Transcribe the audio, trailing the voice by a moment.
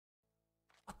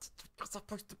You're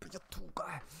supposed to be a tool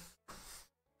guy.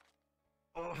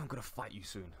 Oh, I'm gonna fight you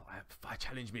soon.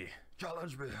 Challenge me.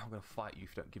 Challenge me. I'm gonna fight you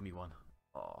if you don't give me one.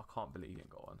 Oh, I can't believe you didn't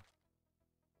got one.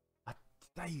 I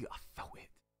felt it.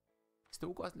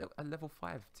 Still got a level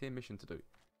 5 tier mission to do.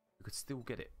 You could still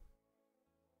get it.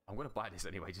 I'm gonna buy this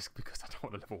anyway, just because I don't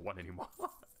want a level 1 anymore.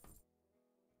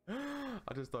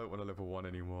 I just don't want a level 1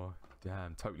 anymore.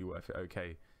 Damn, totally worth it.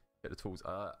 Okay, get the tools.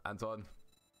 Anton.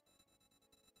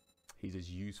 He's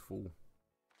as useful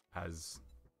as,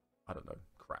 I don't know,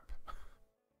 crap.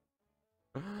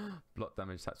 Block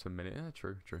damage taps per minute. Yeah,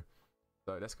 true.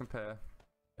 So let's compare.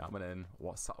 Coming in.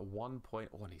 What's that? 1 point.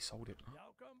 Oh, and he sold it.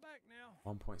 Y'all come back now.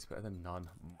 1 point's better than none.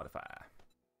 Modifier.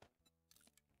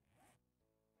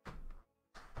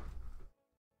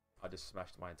 I just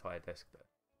smashed my entire desk there.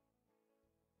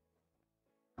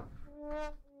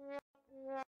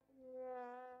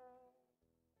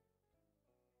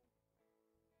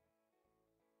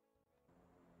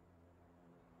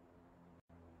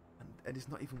 And it's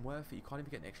not even worth it. You can't even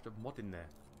get an extra mod in there.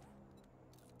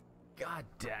 God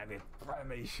damn it.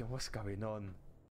 Primation, what's going on?